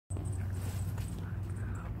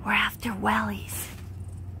We're after wellies.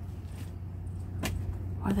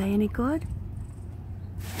 Are they any good?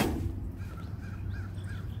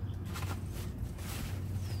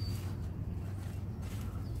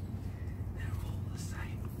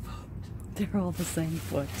 They're all the same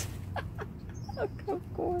foot. Of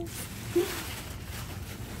course.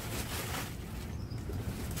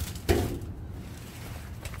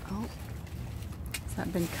 Oh, has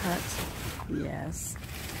that been cut? Yes.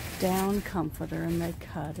 Down comforter, and they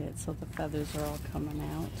cut it so the feathers are all coming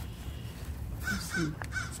out. There's some,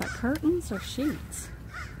 is that curtains or sheets?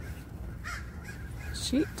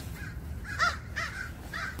 Sheet.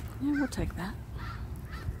 Yeah, we'll take that.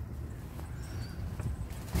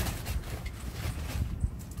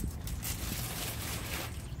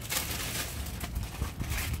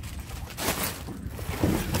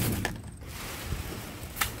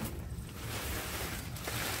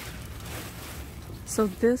 So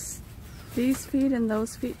these feet and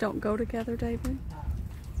those feet don't go together, David?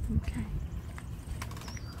 Okay.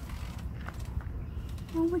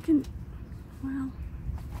 Well,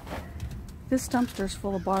 this dumpster's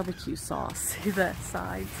full of barbecue sauce. See that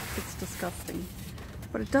side? It's disgusting.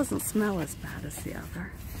 But it doesn't smell as bad as the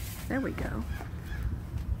other. There we go.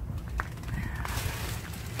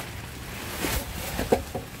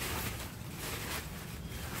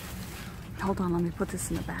 Hold on, let me put this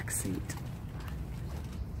in the back seat.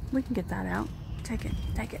 We can get that out. Take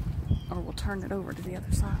it, or we'll turn it over to the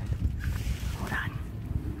other side. Hold on.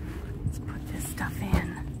 Let's put this stuff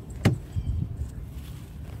in.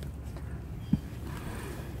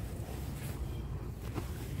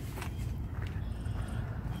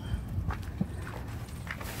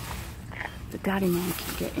 The Daddyman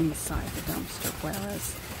can get inside the dumpster,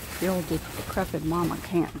 whereas the old decrepit mama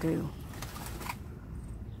can't do.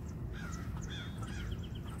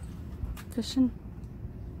 Fishing?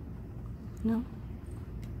 No?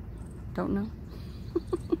 Don't know?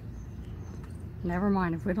 Never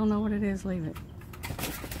mind. If we don't know what it is, leave it.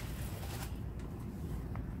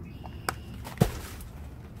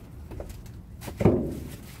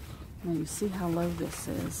 Now you see how low this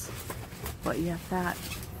is, but yet that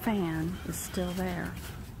fan is still there,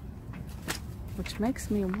 which makes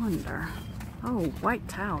me wonder. Oh, white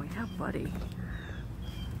towel. Yeah, buddy.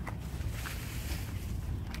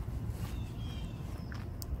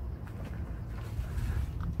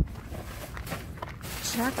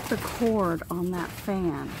 Check the cord on that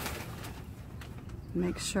fan.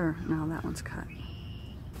 Make sure. No, that one's cut.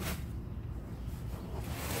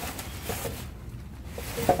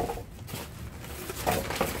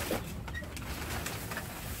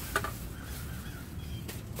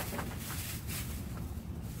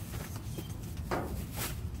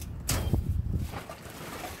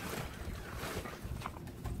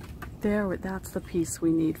 There, that's the piece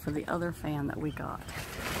we need for the other fan that we got.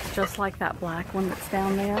 Just like that black one that's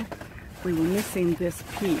down there, we were missing this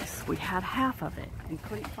piece. We had half of it and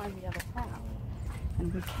couldn't find the other half.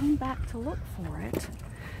 And we came back to look for it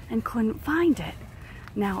and couldn't find it.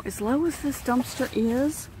 Now, as low as this dumpster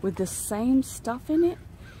is, with the same stuff in it,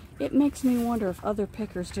 it makes me wonder if other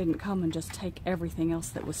pickers didn't come and just take everything else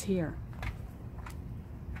that was here.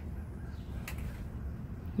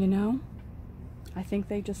 You know? I think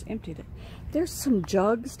they just emptied it. There's some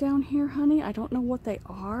jugs down here, honey. I don't know what they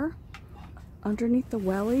are. Underneath the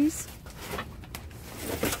wellies.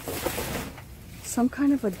 Some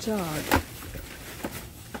kind of a jug.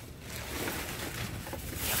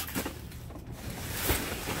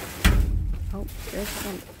 Oh, there's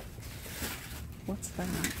some. What's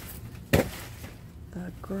that?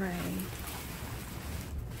 The gray.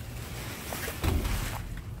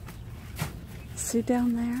 See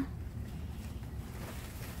down there?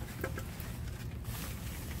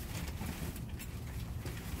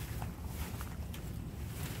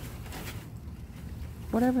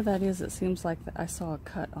 Whatever that is, it seems like I saw a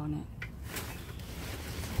cut on it.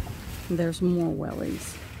 And there's more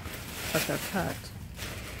wellies, but they're cut.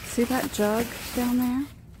 See that jug down there?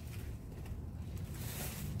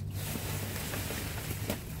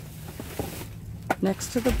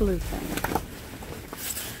 Next to the blue thing.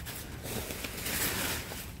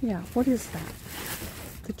 Yeah, what is that?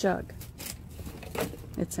 The jug.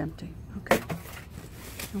 It's empty. Okay.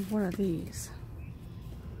 And what are these?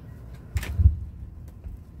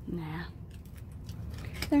 Nah.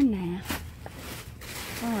 They're nah.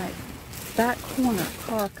 Alright. That corner,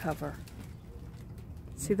 car cover.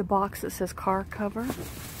 See the box that says car cover?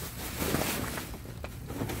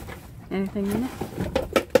 Anything in it?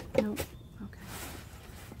 Nope. Okay.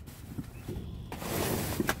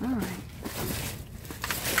 Alright.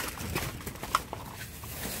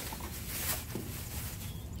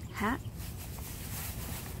 Hat.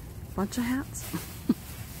 Bunch of hats.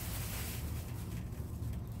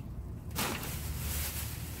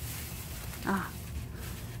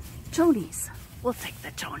 Chonies. We'll take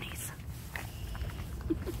the chonies.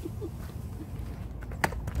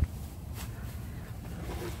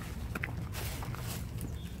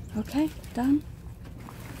 Okay, done.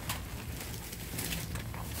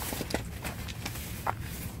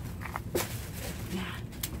 Yeah.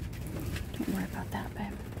 Don't worry about that,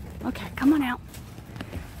 babe. Okay, come on out.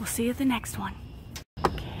 We'll see you at the next one.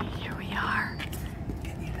 Okay, here we are.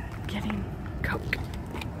 Getting Coke.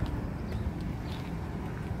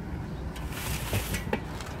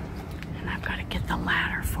 And I've got to get the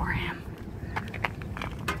ladder for him.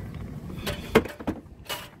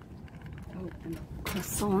 Oh, and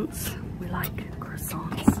croissants. We like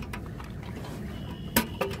croissants.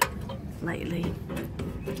 Lately,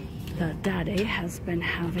 the daddy has been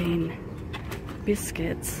having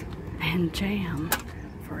biscuits and jam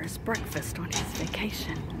for his breakfast on his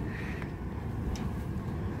vacation.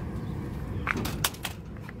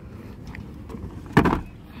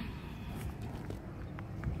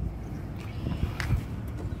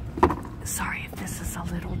 Sorry if this is a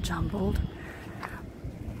little jumbled.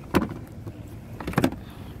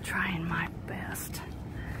 Trying my best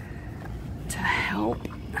to help.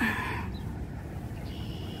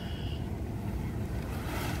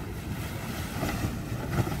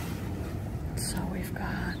 So we've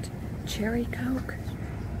got cherry Coke,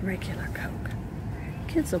 regular Coke.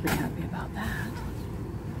 Kids will be happy about that.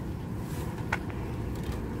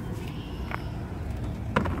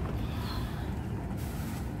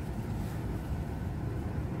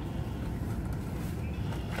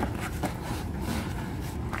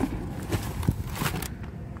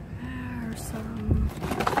 There's some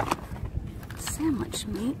sandwich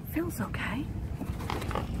meat. Feels okay.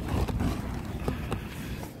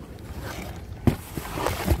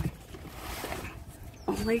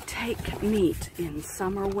 Only take meat in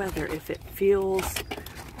summer weather if it feels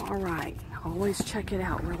all right. Always check it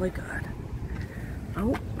out really good.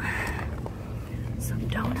 Oh, some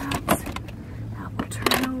donuts, apple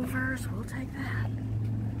turnovers, we'll take that.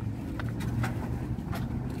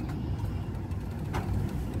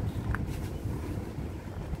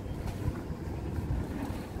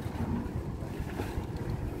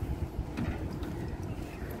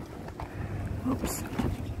 Oops.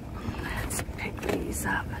 Let's pick these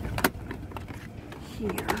up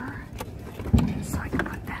here so I can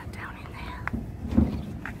put that down in there.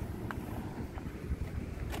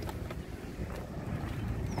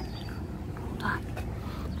 Hold on.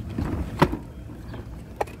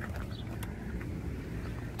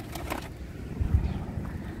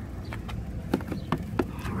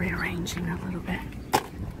 Rearranging a little bit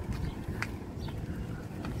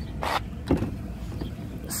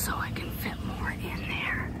so I can fit more in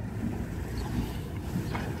there.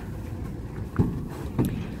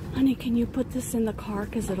 Honey, can you put this in the car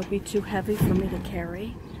because it'll be too heavy for me to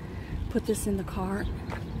carry? Put this in the car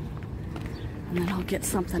and then I'll get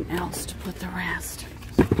something else to put the rest.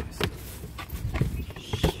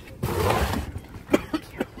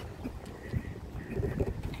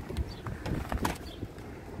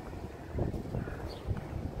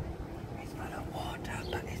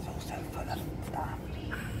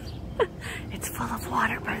 It's full of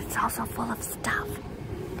water, but it's also full of stuff,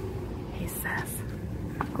 he says.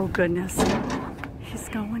 Oh goodness, he's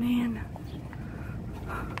going in.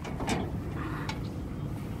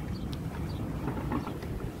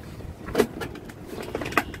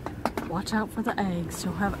 Watch out for the eggs.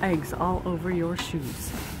 You'll have eggs all over your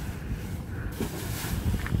shoes.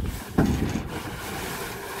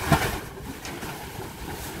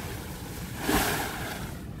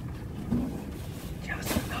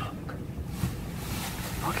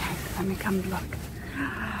 Okay, let me come look.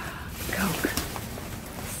 Coke.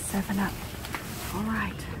 7-Up. All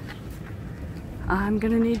right. I'm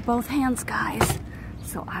gonna need both hands, guys.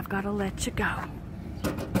 So I've got to let you go.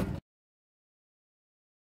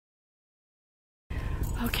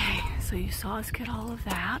 Okay, so you saw us get all of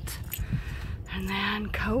that. And then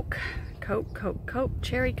Coke, Coke, Coke, Coke,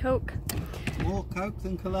 cherry Coke. More Coke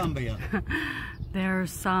than Colombia.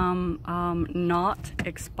 There's some not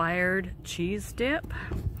expired cheese dip.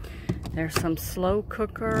 There's some slow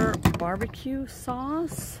cooker barbecue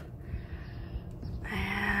sauce.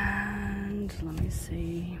 And let me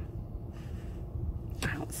see.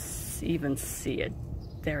 I don't even see it.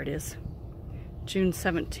 There it is. June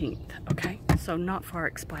 17th. Okay, so not far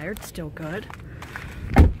expired, still good.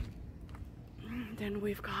 Then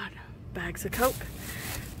we've got bags of Coke,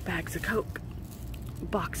 box of Coke,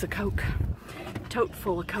 tote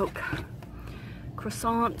full of Coke,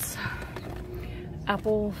 croissants,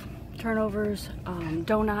 apple turnovers,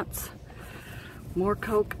 donuts, more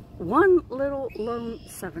Coke, one little lone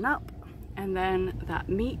 7-Up, and then that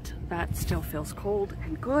meat that still feels cold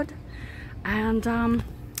and good. And all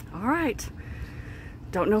right,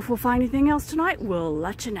 don't know if we'll find anything else tonight. We'll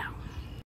let you know.